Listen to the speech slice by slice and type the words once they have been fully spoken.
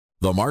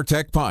The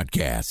MarTech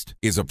Podcast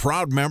is a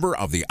proud member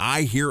of the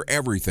I Hear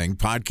Everything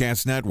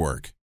Podcast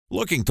Network.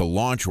 Looking to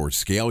launch or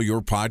scale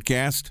your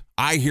podcast?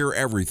 I Hear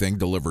Everything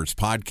delivers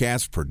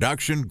podcast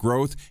production,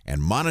 growth,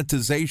 and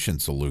monetization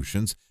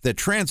solutions that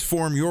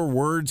transform your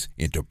words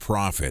into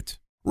profit.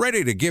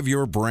 Ready to give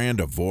your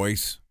brand a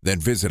voice? Then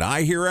visit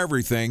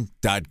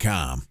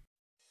iheareverything.com.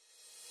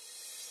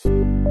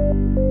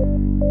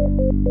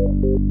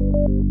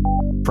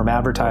 From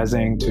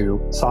advertising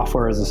to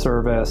software as a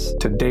service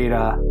to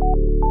data.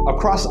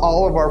 Across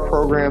all of our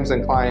programs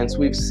and clients,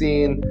 we've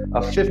seen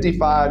a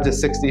 55 to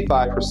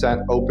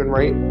 65% open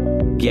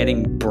rate.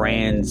 Getting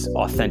brands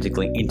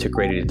authentically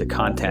integrated into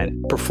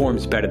content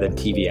performs better than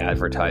TV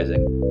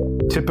advertising.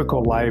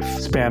 Typical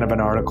lifespan of an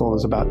article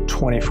is about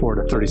 24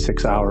 to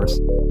 36 hours.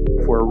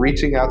 If we're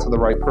reaching out to the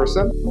right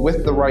person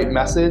with the right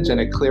message and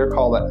a clear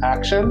call to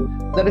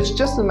action, then it's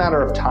just a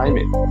matter of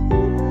timing.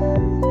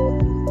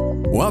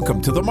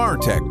 Welcome to the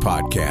MarTech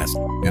Podcast,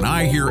 an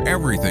I Hear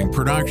Everything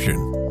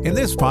production. In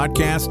this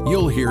podcast,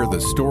 you'll hear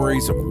the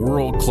stories of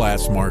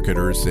world-class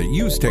marketers that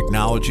use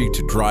technology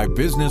to drive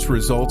business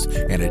results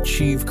and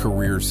achieve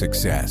career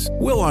success.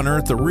 We'll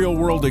unearth the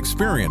real-world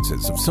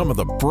experiences of some of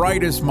the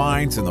brightest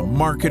minds in the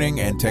marketing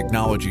and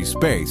technology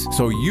space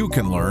so you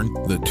can learn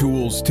the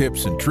tools,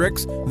 tips, and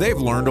tricks they've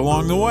learned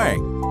along the way.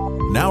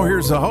 Now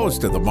here's the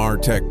host of the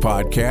MarTech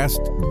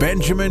Podcast,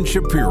 Benjamin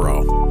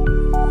Shapiro.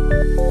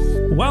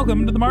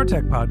 Welcome to the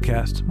MarTech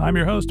Podcast. I'm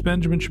your host,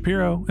 Benjamin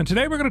Shapiro, and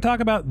today we're going to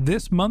talk about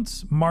this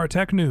month's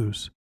MarTech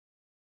news.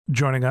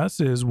 Joining us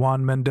is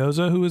Juan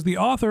Mendoza, who is the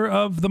author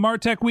of the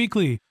MarTech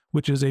Weekly,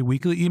 which is a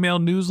weekly email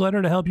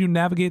newsletter to help you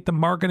navigate the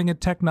marketing and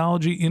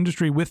technology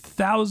industry with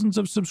thousands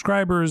of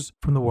subscribers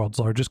from the world's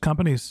largest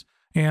companies.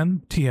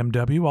 And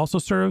TMW also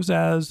serves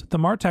as the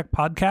MarTech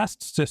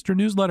Podcast's sister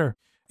newsletter.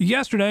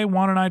 Yesterday,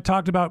 Juan and I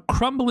talked about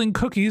crumbling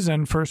cookies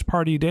and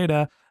first-party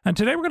data, and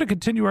today we're going to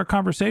continue our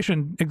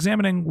conversation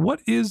examining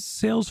what is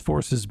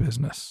Salesforce's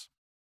business.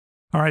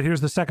 All right, here's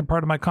the second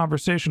part of my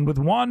conversation with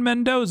Juan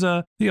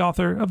Mendoza, the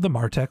author of the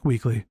MarTech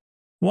Weekly.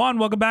 Juan,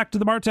 welcome back to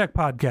the MarTech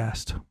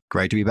Podcast.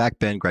 Great to be back,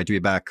 Ben. Great to be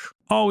back.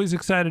 Always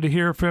excited to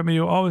hear from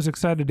you. Always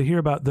excited to hear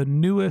about the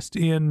newest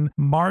in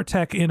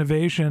MarTech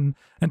innovation.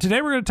 And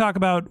today we're going to talk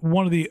about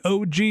one of the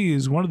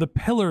OGs, one of the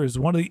pillars,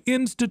 one of the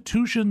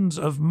institutions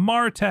of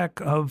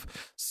MarTech, of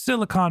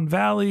Silicon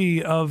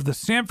Valley, of the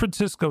San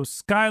Francisco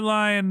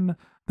skyline.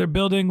 Their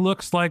building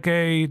looks like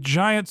a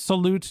giant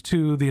salute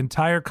to the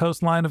entire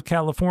coastline of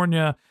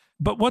California.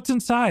 But what's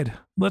inside?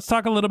 Let's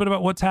talk a little bit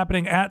about what's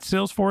happening at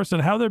Salesforce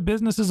and how their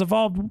business has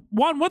evolved.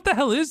 Juan, what the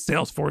hell is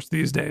Salesforce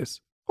these days?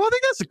 Well, I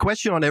think that's a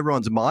question on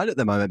everyone's mind at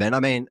the moment, Ben.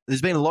 I mean,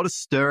 there's been a lot of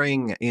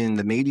stirring in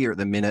the media at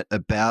the minute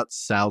about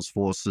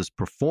Salesforce's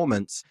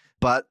performance,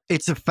 but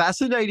it's a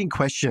fascinating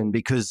question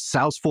because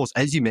Salesforce,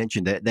 as you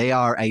mentioned, they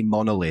are a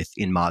monolith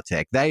in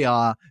MarTech. They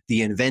are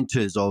the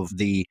inventors of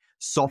the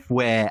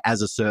software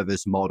as a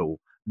service model.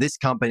 This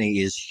company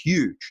is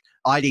huge.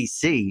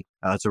 IDC,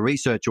 it's a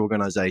research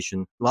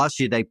organization. Last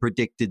year, they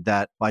predicted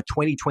that by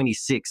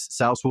 2026,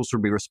 Salesforce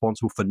will be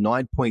responsible for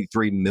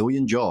 9.3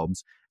 million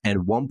jobs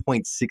and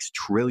 $1.6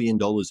 trillion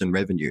in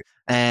revenue.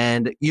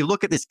 And you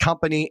look at this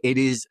company, it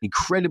is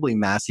incredibly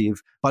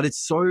massive, but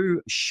it's so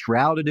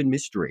shrouded in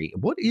mystery.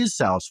 What is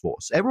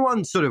Salesforce?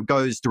 Everyone sort of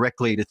goes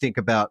directly to think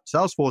about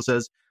Salesforce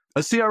as a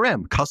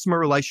CRM, customer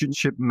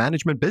relationship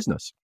management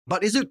business.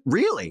 But is it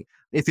really?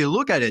 If you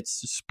look at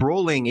its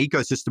sprawling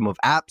ecosystem of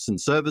apps and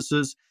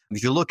services,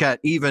 if you look at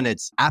even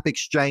its app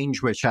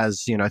exchange, which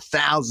has,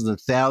 thousands and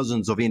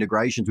thousands of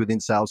integrations within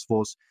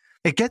Salesforce,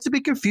 it gets a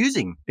bit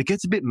confusing. It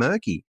gets a bit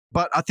murky.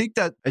 But I think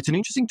that it's an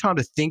interesting time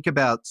to think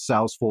about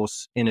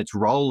Salesforce in its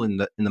role in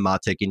the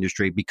MarTech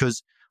industry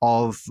because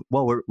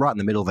we're right in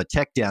the middle of a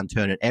tech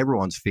downturn and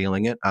everyone's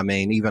feeling it. I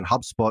mean, even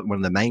HubSpot, one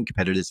of the main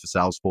competitors for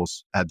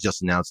Salesforce, have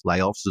just announced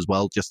layoffs as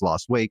well just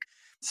last week.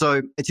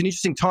 So it's an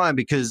interesting time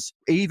because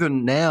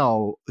even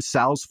now,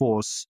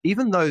 Salesforce,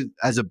 even though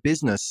as a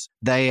business,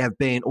 they have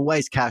been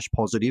always cash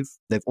positive,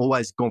 they've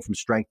always gone from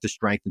strength to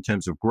strength in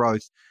terms of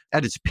growth.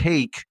 At its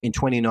peak in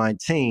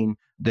 2019,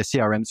 the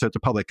CRM, so it's a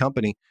public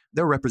company,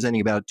 they're representing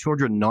about a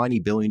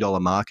 $290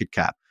 billion market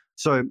cap.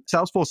 So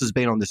Salesforce has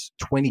been on this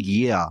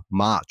 20-year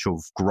march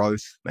of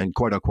growth and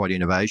quote-unquote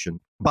innovation.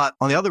 But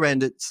on the other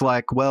end, it's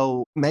like,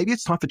 well, maybe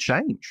it's time for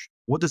change.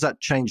 What does that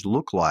change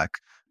look like?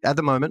 At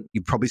the moment,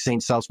 you've probably seen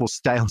Salesforce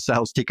stale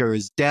sales ticker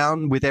is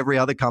down with every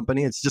other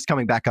company. It's just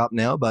coming back up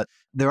now, but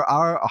there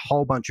are a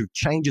whole bunch of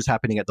changes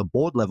happening at the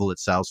board level at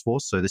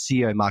Salesforce. So the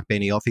CEO, Mark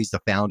Benioff, he's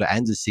the founder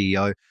and the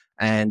CEO,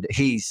 and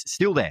he's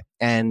still there.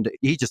 And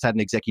he just had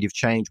an executive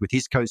change with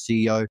his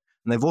co-CEO.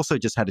 And they've also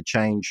just had a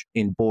change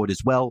in board as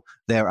well.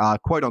 There are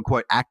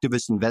quote-unquote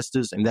activist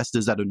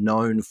investors that are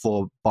known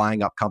for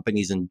buying up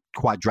companies and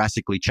quite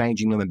drastically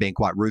changing them and being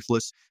quite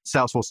ruthless.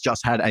 Salesforce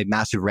just had a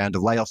massive round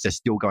of layoffs. They're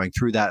still going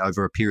through that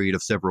over a period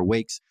of several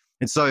weeks.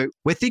 And so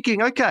we're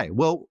thinking, okay,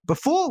 well,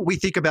 before we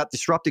think about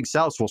disrupting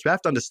Salesforce, we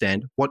have to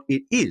understand what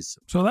it is.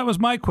 So that was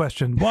my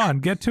question. Juan,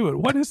 get to it.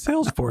 What is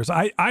Salesforce?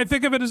 I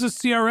think of it as a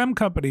CRM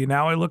company.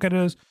 Now I look at it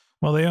as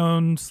Well, they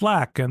own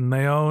Slack and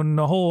they own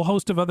a whole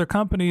host of other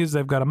companies.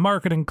 They've got a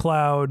marketing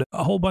cloud,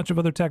 a whole bunch of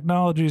other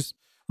technologies.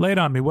 Lay it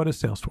on me. What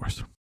is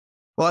Salesforce?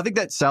 Well, I think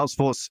that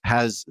Salesforce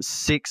has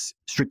 6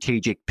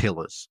 strategic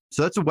pillars.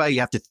 So that's the way you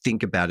have to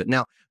think about it.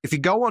 Now, if you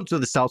go onto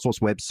the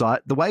Salesforce website,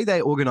 the way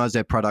they organize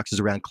their products is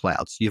around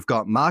clouds. You've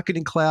got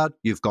Marketing Cloud,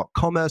 you've got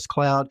Commerce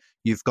Cloud,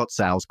 you've got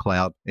Sales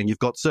Cloud, and you've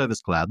got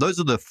Service Cloud. Those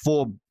are the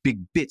 4 big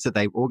bits that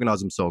they organize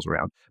themselves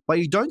around. But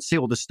you don't see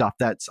all the stuff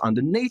that's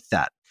underneath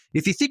that.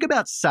 If you think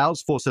about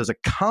Salesforce as a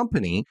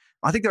company,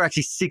 I think there are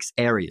actually 6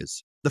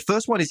 areas. The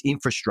first one is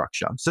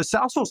infrastructure. So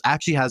Salesforce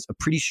actually has a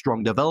pretty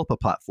strong developer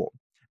platform.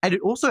 And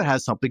it also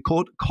has something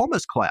called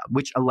Commerce Cloud,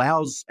 which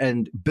allows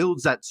and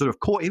builds that sort of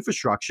core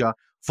infrastructure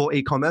for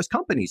e-commerce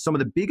companies. Some of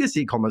the biggest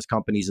e-commerce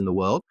companies in the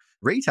world,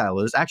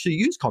 retailers, actually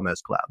use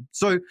Commerce Cloud.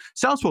 So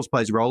Salesforce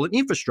plays a role in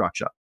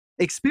infrastructure.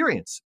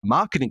 Experience,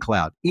 Marketing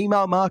Cloud,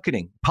 email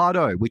marketing,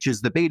 Pardo, which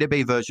is the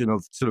B2B version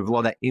of sort of a lot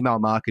of that email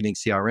marketing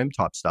CRM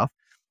type stuff.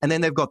 And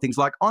then they've got things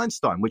like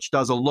Einstein, which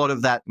does a lot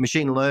of that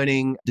machine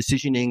learning,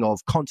 decisioning of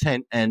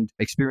content and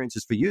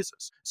experiences for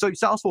users. So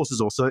Salesforce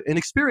is also an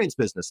experience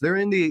business. They're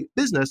in the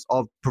business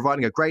of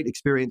providing a great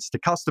experience to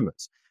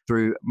customers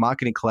through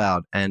Marketing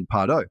Cloud and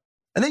Pardo.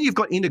 And then you've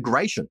got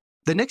integration.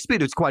 The next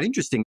bit is quite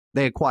interesting.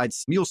 They acquired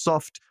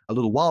MuleSoft a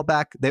little while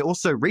back. They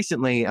also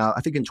recently,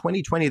 I think in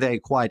 2020, they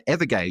acquired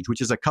Evergage,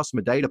 which is a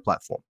customer data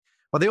platform.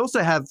 But they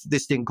also have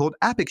this thing called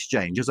App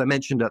Exchange, as I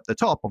mentioned at the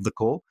top of the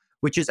call,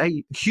 which is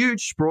a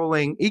huge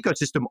sprawling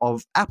ecosystem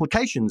of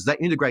applications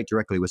that integrate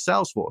directly with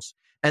Salesforce.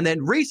 And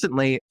then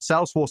recently,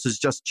 Salesforce has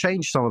just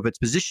changed some of its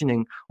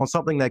positioning on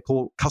something they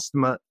call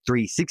Customer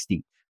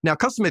 360. Now,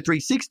 Customer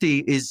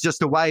 360 is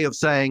just a way of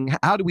saying,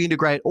 how do we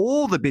integrate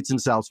all the bits in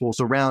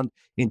Salesforce around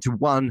into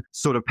one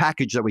sort of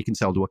package that we can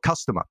sell to a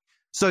customer?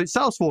 So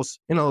Salesforce,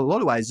 in a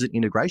lot of ways, is an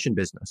integration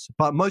business,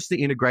 but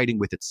mostly integrating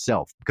with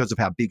itself because of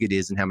how big it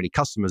is and how many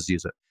customers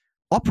use it.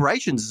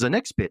 Operations is the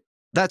next bit.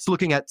 That's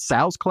looking at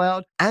Sales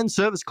Cloud and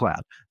Service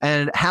Cloud.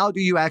 And how do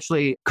you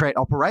actually create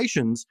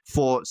operations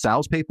for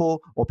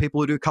salespeople or people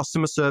who do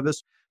customer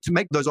service to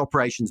make those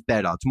operations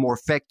better, to more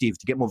effective,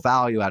 to get more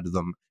value out of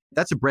them?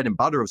 That's the bread and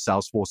butter of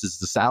Salesforce is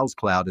the Sales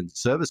Cloud, and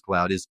Service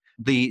Cloud is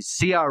the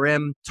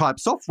CRM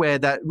type software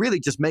that really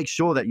just makes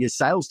sure that your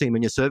sales team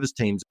and your service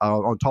teams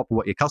are on top of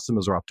what your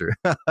customers are up to,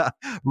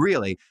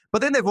 really.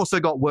 But then they've also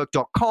got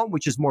work.com,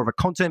 which is more of a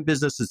content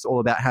business. It's all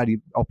about how do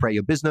you operate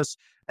your business.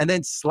 And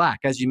then Slack,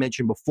 as you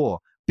mentioned before,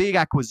 big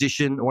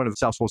acquisition, one of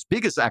Salesforce's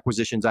biggest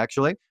acquisitions,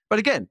 actually. But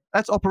again,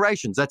 that's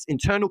operations. That's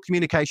internal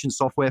communication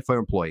software for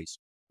employees.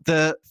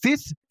 The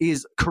 5th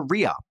is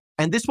career.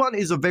 And this one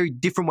is a very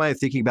different way of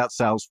thinking about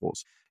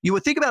Salesforce. You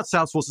would think about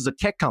Salesforce as a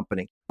tech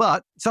company,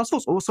 but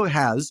Salesforce also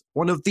has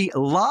one of the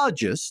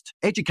largest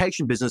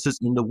education businesses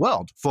in the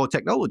world for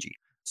technology.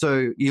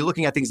 So you're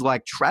looking at things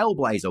like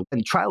Trailblazer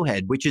and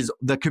Trailhead, which is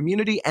the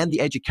community and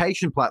the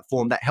education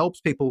platform that helps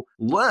people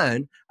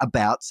learn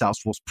about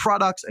Salesforce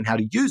products and how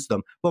to use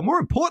them, but more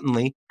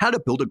importantly, how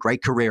to build a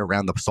great career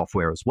around the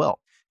software as well.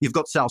 You've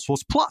got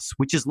Salesforce Plus,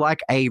 which is like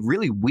a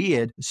really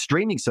weird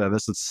streaming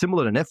service that's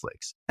similar to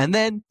Netflix. And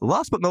then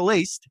last but not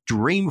least,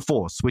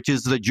 Dreamforce, which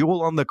is the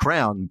jewel on the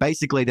crown,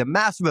 basically the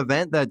massive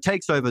event that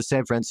takes over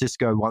San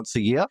Francisco once a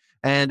year.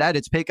 And at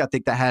its peak, I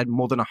think they had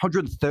more than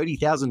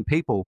 130,000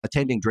 people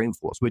attending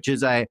Dreamforce, which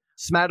is a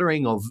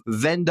smattering of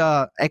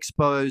vendor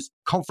expos,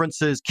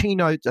 conferences,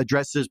 keynote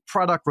addresses,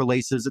 product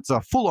releases. It's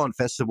a full-on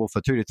festival for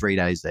 2 to 3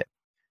 days there.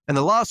 And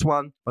the last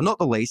one, but not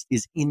the least,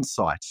 is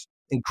Insights.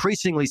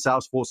 Increasingly,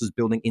 Salesforce is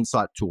building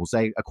insight tools.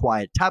 They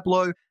acquired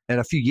Tableau,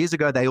 and a few years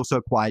ago, they also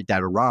acquired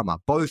Datorama,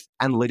 both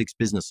analytics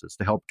businesses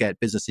to help get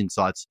business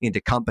insights into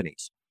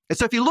companies. And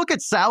so if you look at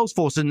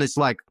Salesforce in this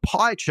like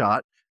pie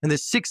chart, and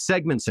there's 6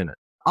 segments in it,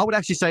 I would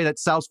actually say that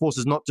Salesforce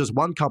is not just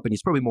one company,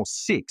 it's probably more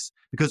 6,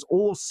 because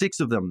all 6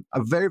 of them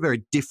are very,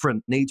 very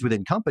different needs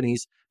within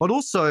companies, but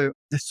also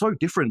they're so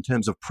different in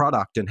terms of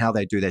product and how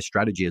they do their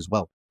strategy as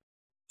well.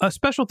 A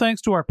special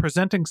thanks to our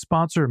presenting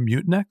sponsor,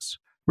 Mutinex.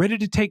 Ready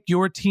to take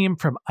your team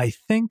from I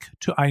think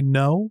to I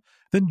know?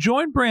 Then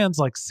join brands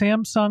like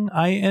Samsung,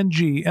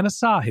 ING, and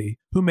Asahi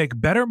who make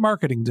better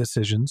marketing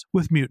decisions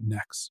with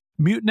Mutinex.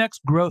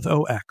 Mutinex Growth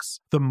OX,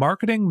 the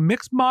marketing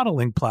mix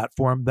modeling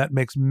platform that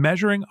makes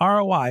measuring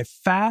ROI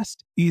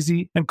fast,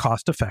 easy, and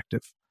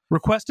cost-effective.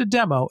 Request a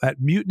demo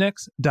at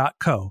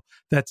mutinex.co.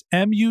 That's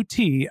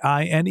MUTINEX.co.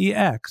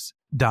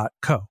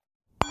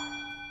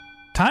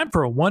 Time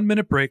for a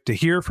 1-minute break to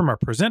hear from our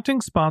presenting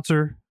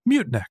sponsor,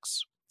 Mutinex.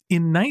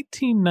 In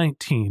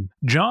 1919,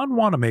 John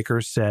Wanamaker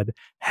said,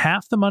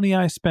 "Half the money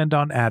I spend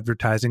on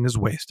advertising is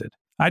wasted.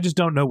 I just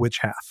don't know which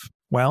half."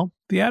 Well,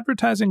 the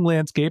advertising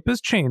landscape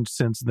has changed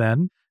since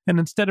then, and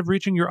instead of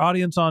reaching your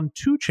audience on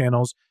 2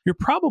 channels, you're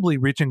probably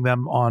reaching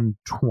them on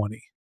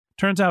 20.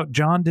 Turns out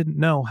John didn't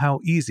know how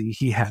easy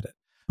he had it.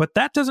 But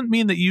that doesn't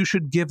mean that you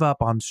should give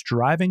up on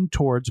striving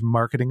towards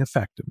marketing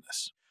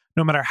effectiveness.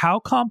 No matter how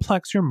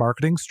complex your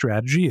marketing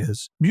strategy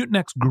is,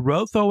 Mutinex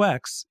Growth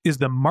OX is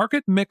the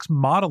market mix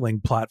modeling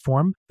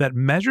platform that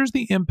measures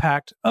the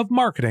impact of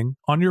marketing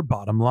on your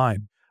bottom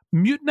line.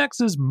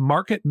 Mutinex's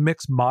market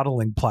mix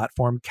modeling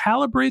platform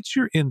calibrates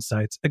your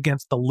insights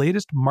against the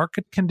latest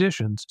market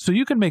conditions so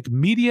you can make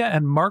media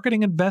and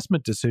marketing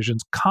investment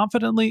decisions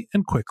confidently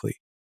and quickly.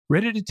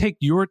 Ready to take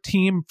your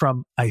team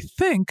from I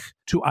think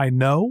to I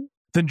know?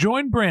 Then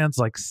join brands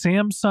like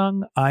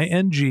Samsung,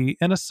 ING,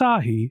 and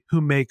Asahi who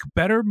make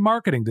better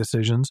marketing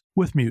decisions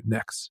with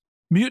Mutinex.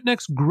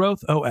 Mutinex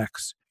Growth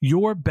OX.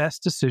 Your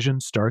best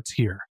decision starts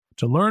here.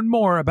 To learn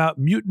more about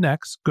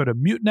Mutinex, go to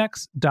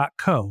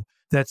mutinex.co.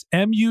 That's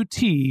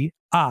MUTINEX.co.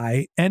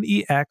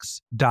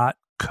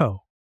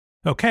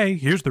 Okay,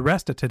 here's the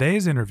rest of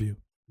today's interview.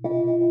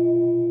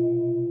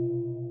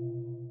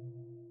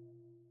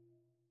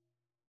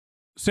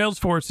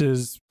 Salesforce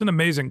is an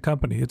amazing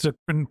company. It's an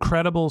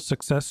incredible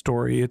success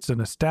story. It's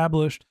an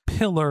established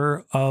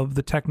pillar of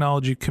the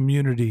technology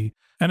community.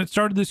 And it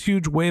started this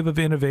huge wave of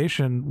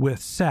innovation with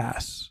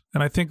SaaS.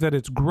 And I think that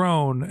it's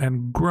grown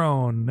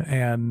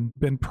and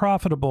been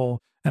profitable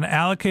and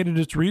allocated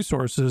its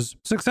resources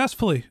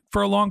successfully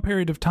for a long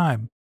period of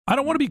time. I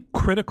don't want to be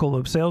critical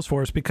of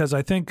Salesforce because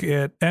I think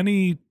at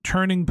any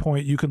turning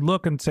point you can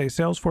look and say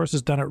Salesforce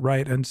has done it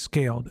right and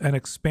scaled and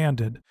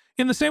expanded.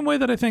 In the same way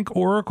that I think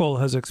Oracle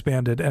has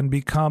expanded and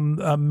become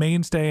a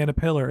mainstay and a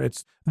pillar.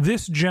 It's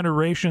this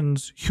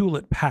generation's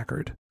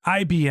Hewlett-Packard,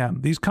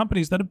 IBM, these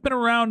companies that have been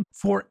around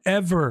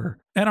forever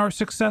and are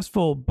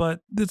successful,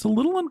 but it's a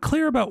little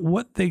unclear about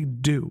what they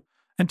do.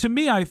 And to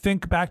me, I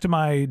think back to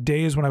my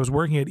days when I was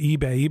working at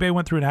eBay. eBay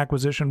went through an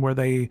acquisition where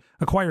they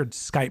acquired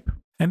Skype.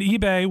 And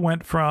eBay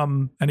went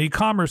from an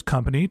e-commerce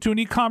company to an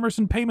e-commerce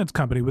and payments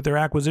company with their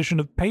acquisition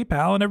of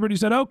PayPal. And everybody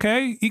said,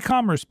 okay,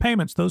 e-commerce,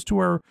 payments, those two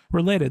are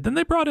related. Then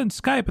they brought in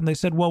Skype and they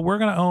said, well, we're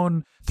going to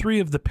own three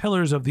of the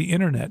pillars of the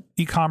internet,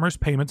 e-commerce,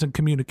 payments, and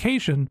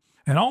communication.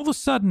 And all of a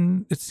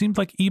sudden, it seemed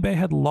like eBay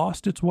had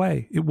lost its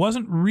way. It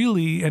wasn't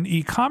really an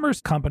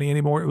e-commerce company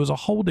anymore. It was a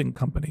holding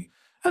company.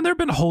 And there have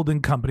been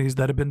holding companies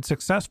that have been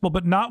successful,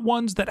 but not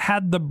ones that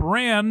had the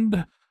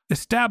brand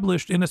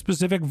established in a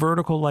specific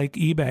vertical like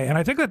eBay. And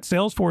I think that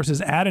Salesforce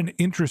is at an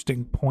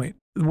interesting point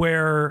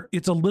where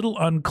it's a little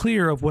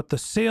unclear of what the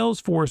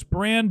Salesforce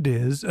brand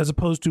is as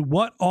opposed to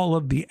what all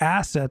of the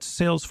assets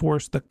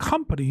Salesforce, the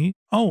company,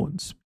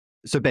 owns.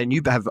 So Ben,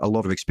 you have a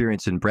lot of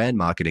experience in brand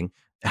marketing.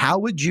 How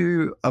would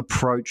you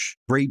approach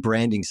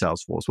rebranding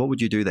Salesforce? What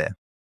would you do there?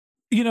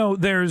 You know,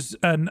 there's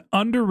an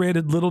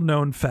underrated little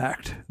known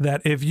fact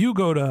that if you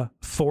go to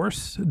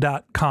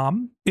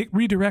force.com, it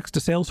redirects to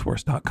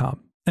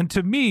salesforce.com. And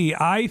to me,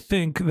 I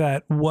think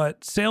that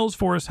what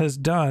Salesforce has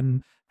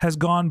done has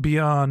gone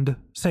beyond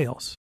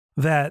sales.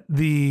 That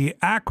the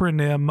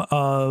acronym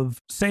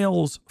of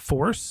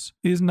Salesforce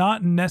is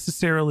not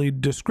necessarily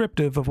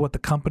descriptive of what the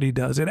company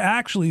does. It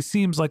actually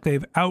seems like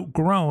they've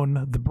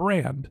outgrown the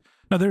brand.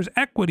 Now, there's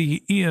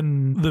equity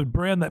in the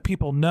brand that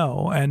people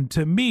know. And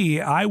to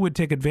me, I would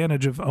take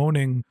advantage of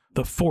owning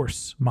the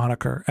Force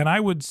moniker. And I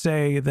would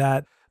say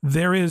that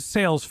there is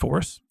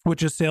Salesforce,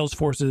 which is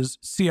Salesforce's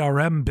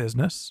CRM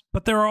business,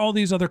 but there are all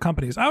these other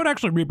companies. I would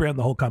actually rebrand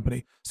the whole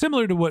company,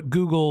 similar to what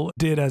Google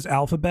did as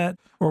Alphabet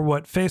or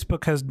what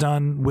Facebook has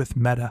done with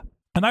Meta.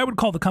 And I would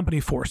call the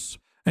company Force.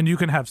 And you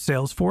can have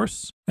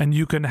Salesforce, and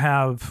you can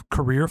have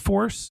Career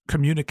Force,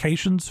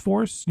 Communications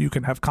Force, you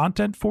can have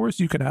Content Force,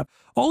 you can have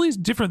all these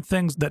different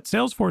things that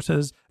Salesforce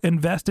has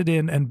invested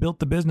in and built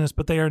the business,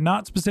 but they are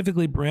not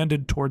specifically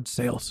branded towards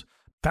sales.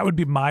 That would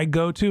be my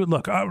go-to.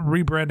 Look,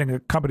 rebranding a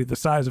company the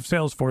size of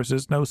Salesforce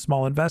is no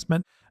small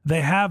investment.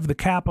 They have the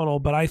capital,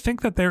 but I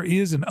think that there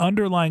is an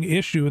underlying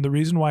issue, and the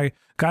reason why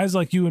guys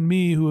like you and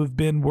me who have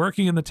been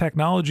working in the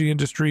technology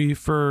industry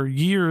for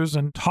years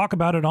and talk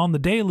about it on the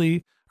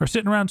daily are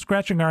sitting around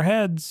scratching our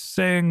heads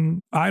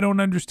saying, I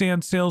don't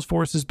understand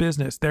Salesforce's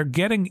business. They're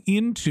getting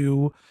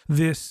into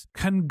this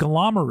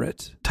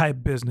conglomerate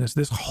type business,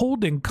 this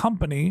holding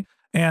company,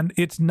 and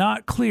it's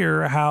not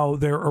clear how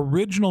their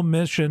original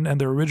mission and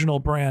their original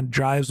brand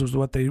jives with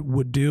what they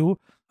would do.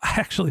 I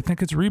actually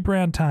think it's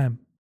rebrand time.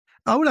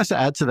 I would also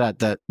add to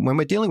that when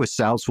we're dealing with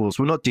Salesforce,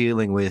 we're not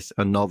dealing with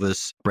a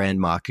novice brand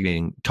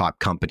marketing type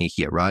company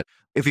here, right?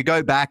 If you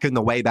go back in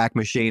the Wayback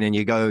Machine and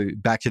you go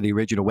back to the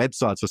original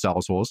websites for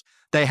Salesforce,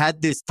 they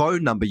had this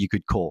phone number you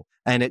could call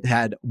and it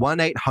had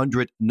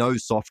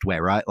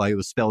 1-800-NO-SOFTWARE, right? Like it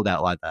was spelled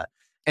out like that.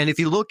 And if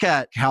you look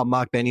at how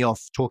Mark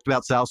Benioff talked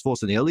about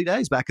Salesforce in the early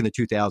days, back in the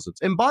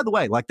 2000s, and by the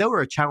way, like they were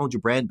a challenger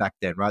brand back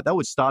then, right? That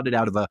was started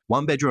out of a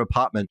one-bedroom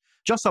apartment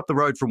just up the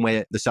road from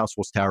where the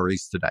Salesforce Tower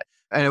is today.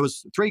 And it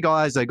was three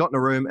guys, they got in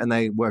a room and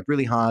they worked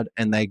really hard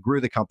and they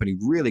grew the company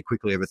really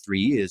quickly over 3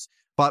 years.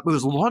 But it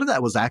was a lot of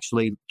that was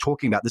actually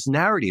talking about this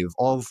narrative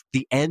of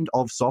the end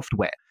of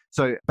software.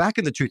 So back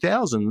in the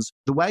 2000s,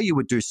 the way you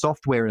would do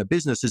software in a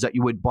business is that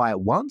you would buy it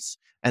once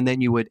and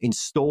then you would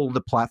install the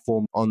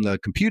platform on the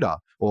computer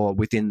or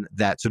within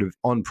that sort of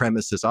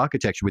on-premises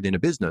architecture within a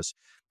business.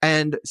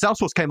 And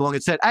Salesforce came along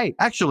and said, hey,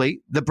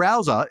 actually, the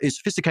browser is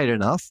sophisticated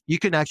enough. You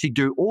can actually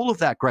do all of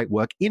that great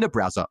work in a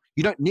browser.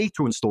 You don't need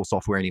to install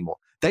software anymore.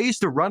 they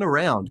used to run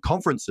around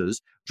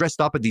conferences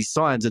dressed up at these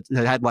signs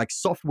that had like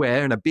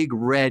software and a big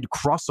red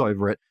cross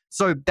over it.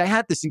 So they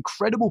had this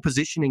incredible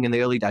positioning in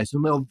the early days,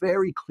 and they were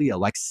very clear.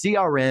 Like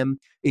CRM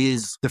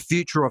is the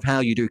future of how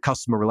you do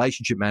customer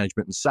relationship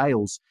management and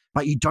sales,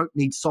 but you don't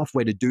need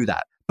software to do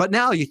that. But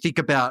now you think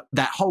about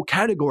that whole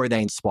category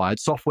they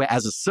inspired, software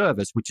as a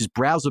service, which is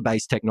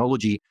browser-based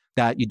technology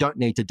that you don't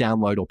need to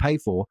download or pay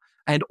for.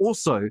 And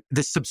also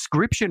the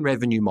subscription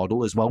revenue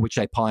model as well, which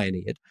they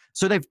pioneered.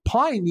 So they've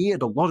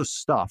pioneered a lot of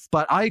stuff,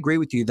 but I agree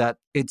with you that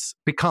it's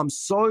become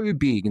so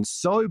big and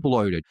so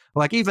bloated.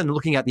 Like even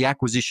looking at the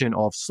acquisition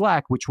of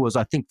Slack, which was,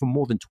 I think, for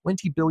more than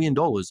 $20 billion.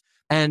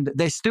 And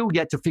they're still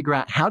yet to figure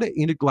out how to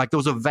integrate. Like there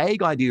was a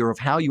vague idea of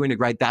how you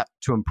integrate that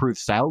to improve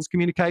sales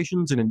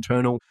communications and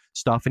internal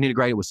stuff and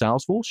integrate it with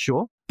Salesforce,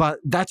 sure. But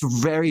that's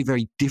very,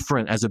 very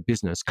different as a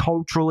business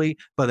culturally,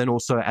 but then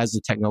also as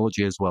a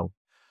technology as well.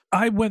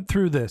 I went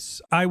through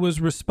this. I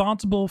was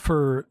responsible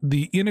for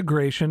the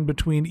integration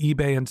between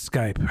eBay and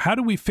Skype. How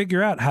do we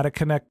figure out how to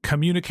connect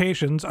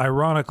communications?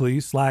 Ironically,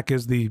 Slack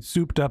is the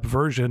souped up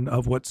version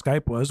of what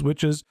Skype was,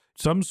 which is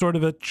some sort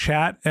of a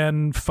chat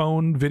and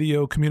phone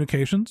video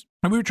communications.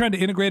 And we were trying to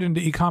integrate it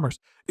into e-commerce.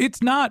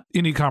 It's not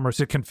in e-commerce.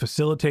 It can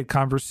facilitate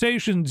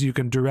conversations. You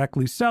can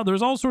directly sell.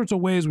 There's all sorts of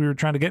ways we were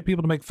trying to get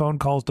people to make phone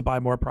calls to buy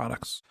more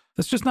products.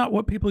 That's just not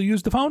what people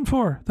use the phone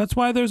for. That's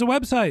why there's a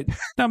website.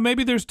 Now,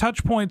 maybe there's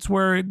touch points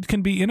where it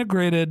can be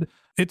integrated.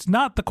 It's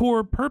not the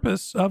core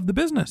purpose of the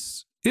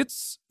business.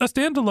 It's a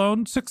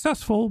standalone,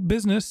 successful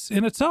business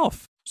in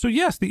itself. So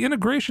yes, the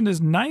integration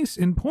is nice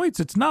in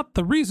points. It's not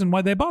the reason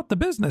why they bought the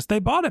business. They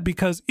bought it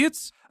because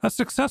it's a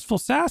successful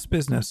SaaS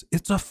business.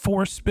 It's a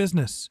force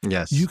business.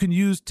 Yes. You can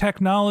use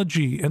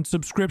technology and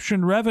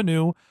subscription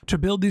revenue to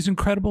build these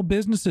incredible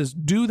businesses.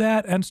 Do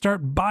that and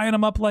start buying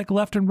them up like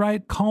left and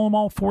right. Call them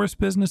all force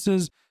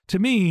businesses. To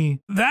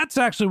me, that's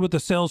actually what the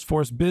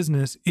Salesforce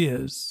business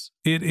is.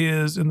 It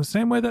is in the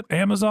same way that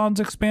Amazon's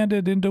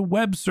expanded into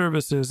web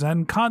services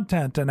and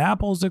content, and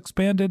Apple's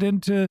expanded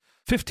into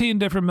 15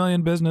 different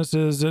million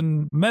businesses,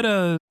 and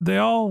Meta, they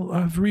all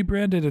have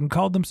rebranded and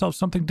called themselves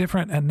something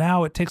different. And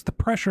now it takes the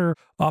pressure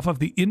off of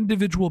the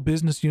individual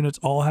business units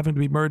all having to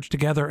be merged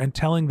together and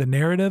telling the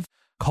narrative.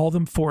 Call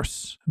them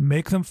force,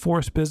 make them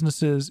force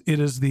businesses. It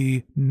is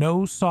the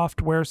no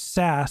software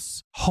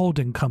SaaS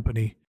holding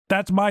company.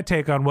 That's my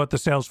take on what the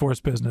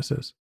Salesforce business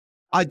is.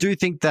 I do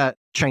think that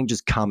change is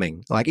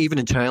coming. Like even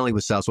internally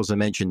with Salesforce, I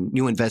mentioned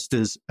new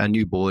investors, a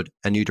new board,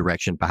 a new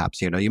direction,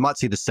 perhaps. You might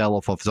see the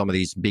sell-off of some of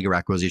these bigger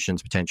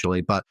acquisitions potentially.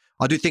 But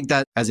I do think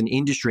that as an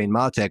industry in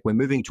MarTech, we're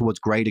moving towards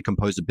greater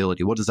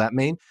composability. What does that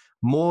mean?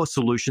 More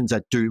solutions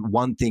that do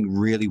one thing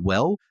really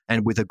well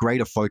and with a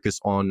greater focus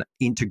on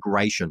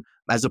integration,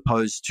 as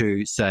opposed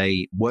to,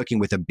 say, working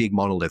with a big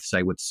monolith,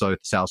 say with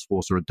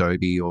Salesforce or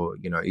Adobe or,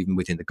 even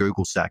within the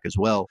Google stack as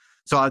well.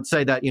 So I'd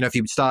say that, if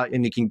you start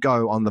and you can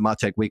go on the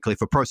MarTech Weekly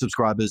for pro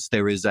subscribers,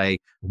 there is a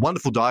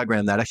wonderful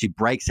diagram that actually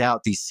breaks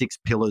out these 6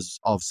 pillars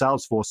of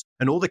Salesforce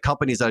and all the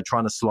companies that are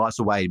trying to slice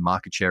away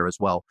market share as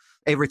well.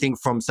 Everything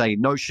from, say,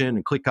 Notion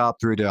and ClickUp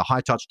through to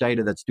high touch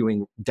data that's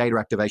doing data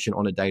activation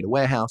on a data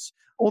warehouse,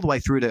 all the way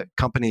through to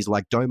companies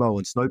like Domo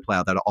and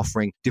Snowplow that are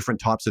offering different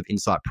types of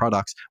insight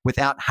products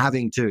without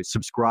having to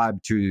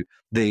subscribe to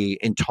the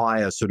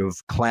entire sort of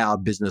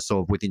cloud business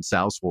of within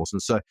Salesforce.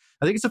 And so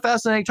I think it's a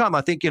fascinating time.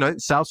 I think,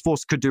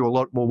 Salesforce could do a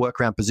lot more work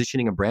around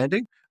positioning and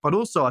branding, but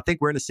also I think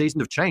we're in a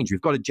season of change.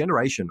 We've got a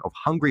generation of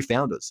hungry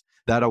founders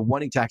that are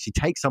wanting to actually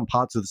take some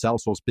parts of the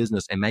Salesforce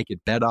business and make it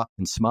better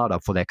and smarter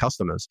for their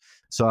customers.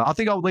 So I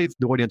think I'll leave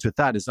the audience with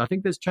that. I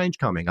think there's change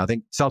coming. I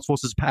think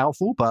Salesforce is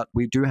powerful, but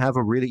we do have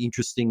a really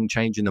interesting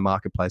change in the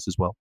marketplace as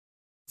well.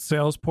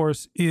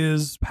 Salesforce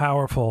is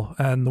powerful.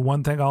 And the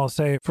one thing I'll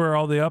say for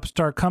all the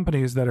upstart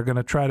companies that are going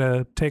to try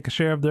to take a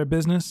share of their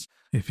business,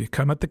 if you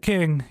come at the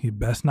king, you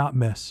best not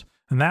miss.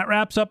 And that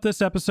wraps up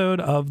this episode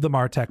of the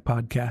MarTech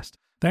Podcast.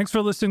 Thanks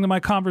for listening to my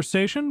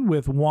conversation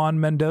with Juan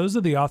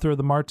Mendoza, the author of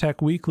the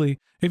MarTech Weekly.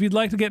 If you'd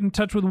like to get in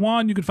touch with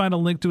Juan, you can find a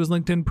link to his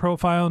LinkedIn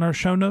profile in our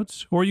show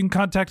notes, or you can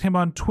contact him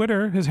on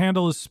Twitter. His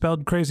handle is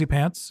spelled crazy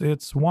pants.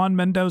 It's Juan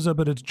Mendoza,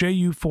 but it's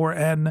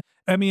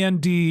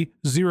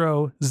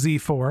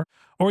JU4NMEND0Z4.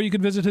 Or you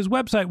can visit his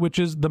website, which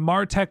is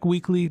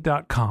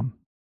themartechweekly.com.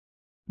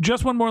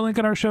 Just one more link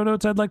in our show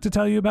notes I'd like to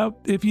tell you about.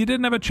 If you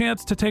didn't have a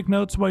chance to take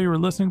notes while you were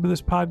listening to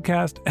this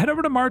podcast, head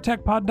over to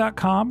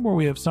martechpod.com, where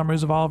we have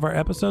summaries of all of our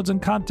episodes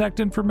and contact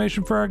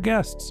information for our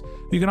guests.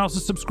 You can also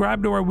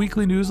subscribe to our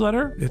weekly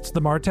newsletter. It's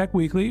the MarTech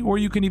Weekly, or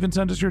you can even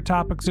send us your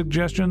topic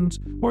suggestions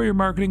or your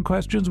marketing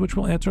questions, which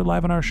we'll answer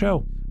live on our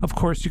show. Of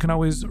course, you can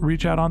always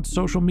reach out on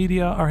social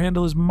media. Our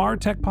handle is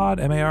MarTechPod,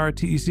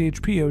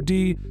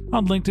 MarTechPod,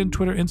 on LinkedIn,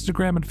 Twitter,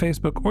 Instagram, and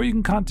Facebook, or you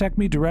can contact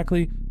me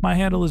directly. My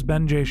handle is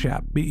Ben J.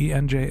 Shap,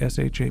 BenJShap.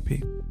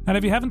 And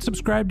if you haven't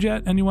subscribed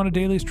yet and you want a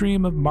daily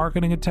stream of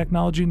marketing and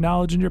technology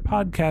knowledge in your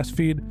podcast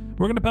feed,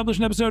 we're going to publish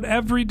an episode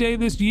every day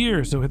this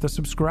year, so hit the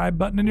subscribe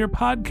button in your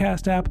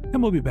podcast app,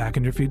 and we'll be back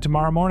in your feed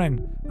tomorrow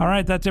morning. All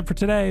right, that's it for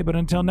today, but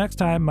until next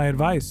time, my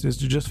advice is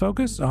to just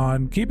focus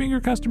on keeping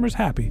your customers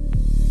happy.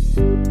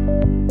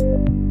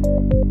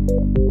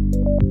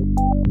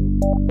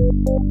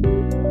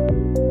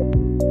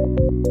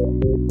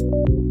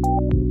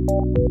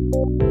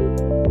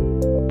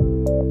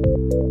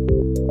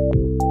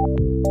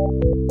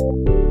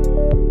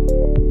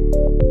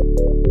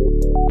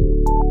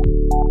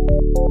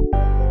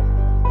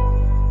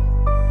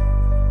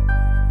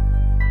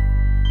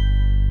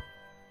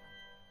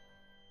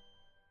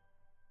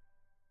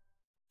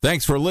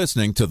 Thanks for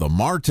listening to the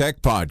MarTech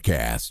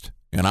Podcast,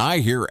 an I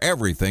Hear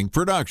Everything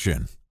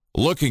production.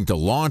 Looking to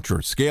launch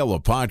or scale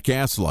a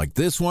podcast like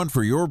this one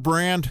for your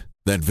brand?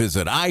 Then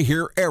visit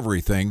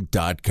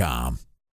iheareverything.com.